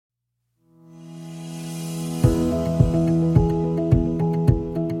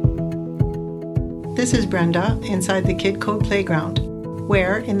This is Brenda inside the Kid Code Playground,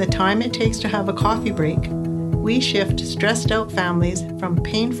 where in the time it takes to have a coffee break, we shift stressed out families from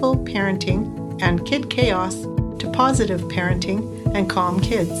painful parenting and kid chaos to positive parenting and calm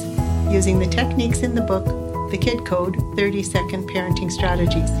kids, using the techniques in the book, The Kid Code 30-Second Parenting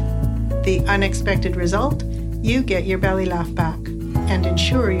Strategies. The unexpected result, you get your belly laugh back and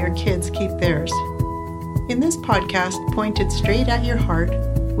ensure your kids keep theirs. In this podcast, pointed straight at your heart,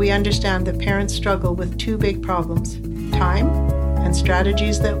 we understand that parents struggle with two big problems: time and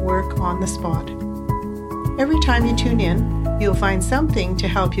strategies that work on the spot. Every time you tune in, you'll find something to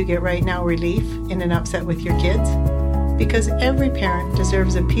help you get right now relief in an upset with your kids, because every parent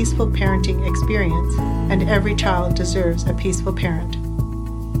deserves a peaceful parenting experience, and every child deserves a peaceful parent.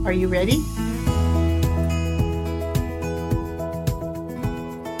 Are you ready?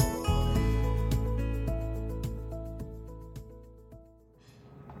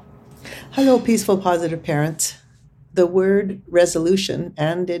 Hello, peaceful, positive parents. The word resolution,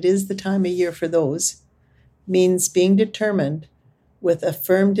 and it is the time of year for those, means being determined with a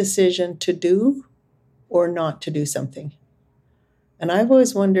firm decision to do or not to do something. And I've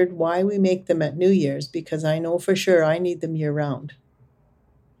always wondered why we make them at New Year's, because I know for sure I need them year-round.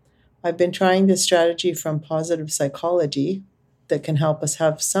 I've been trying this strategy from positive psychology that can help us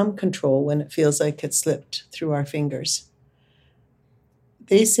have some control when it feels like it slipped through our fingers.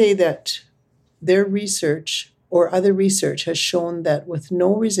 They say that their research or other research has shown that with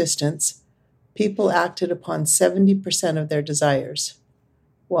no resistance, people acted upon 70% of their desires,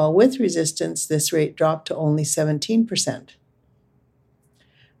 while with resistance, this rate dropped to only 17%.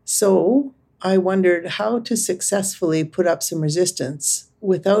 So I wondered how to successfully put up some resistance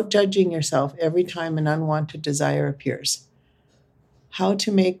without judging yourself every time an unwanted desire appears. How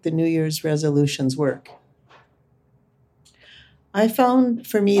to make the New Year's resolutions work. I found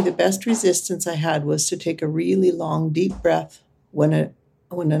for me the best resistance I had was to take a really long, deep breath when an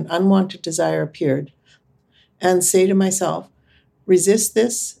unwanted desire appeared and say to myself, resist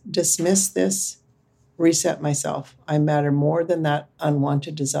this, dismiss this, reset myself. I matter more than that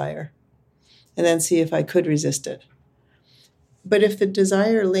unwanted desire. And then see if I could resist it. But if the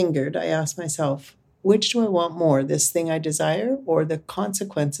desire lingered, I asked myself, which do I want more, this thing I desire or the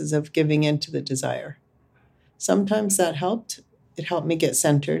consequences of giving in to the desire? Sometimes that helped. It helped me get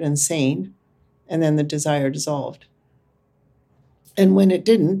centered and sane, and then the desire dissolved. And when it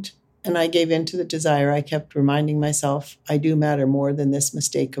didn't, and I gave in to the desire, I kept reminding myself, I do matter more than this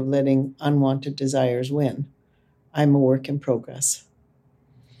mistake of letting unwanted desires win. I'm a work in progress.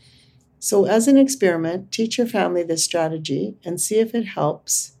 So as an experiment, teach your family this strategy and see if it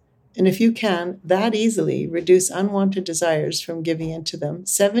helps. And if you can, that easily reduce unwanted desires from giving into them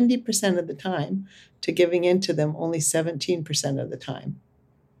 70% of the time to giving into them only 17% of the time.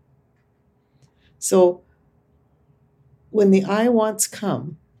 So when the I wants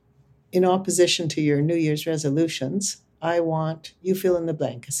come in opposition to your New Year's resolutions, I want, you fill in the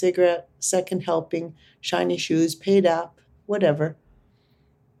blank, a cigarette, second helping, shiny shoes, paid app, whatever.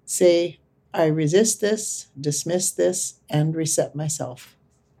 Say, I resist this, dismiss this, and reset myself.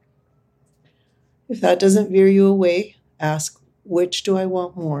 If that doesn't veer you away, ask, which do I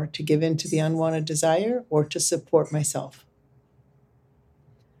want more, to give in to the unwanted desire or to support myself?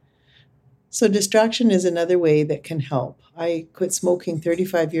 So distraction is another way that can help. I quit smoking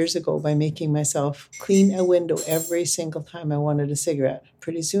 35 years ago by making myself clean a window every single time I wanted a cigarette.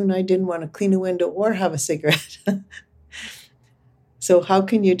 Pretty soon I didn't want to clean a window or have a cigarette. So how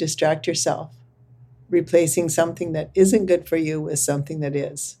can you distract yourself? Replacing something that isn't good for you with something that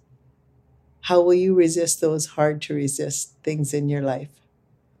is. How will you resist those hard to resist things in your life?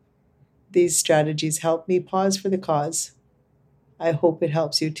 These strategies help me pause for the cause. I hope it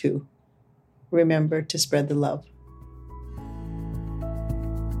helps you too. Remember to spread the love.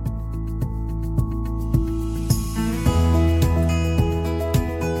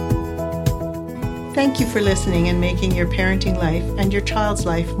 Thank you for listening and making your parenting life and your child's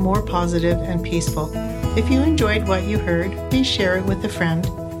life more positive and peaceful. If you enjoyed what you heard, please share it with a friend.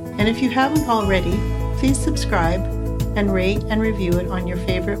 And if you haven't already, please subscribe and rate and review it on your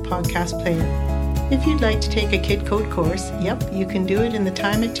favorite podcast player. If you'd like to take a Kid Code course, you can do it in the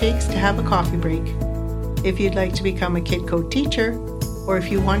time it takes to have a coffee break. If you'd like to become a Kid Code teacher, or if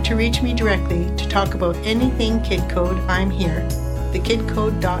you want to reach me directly to talk about anything Kid Code, I'm here,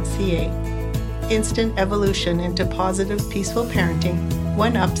 thekidcode.ca. Instant evolution into positive, peaceful parenting,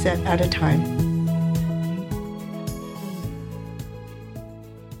 one upset at a time.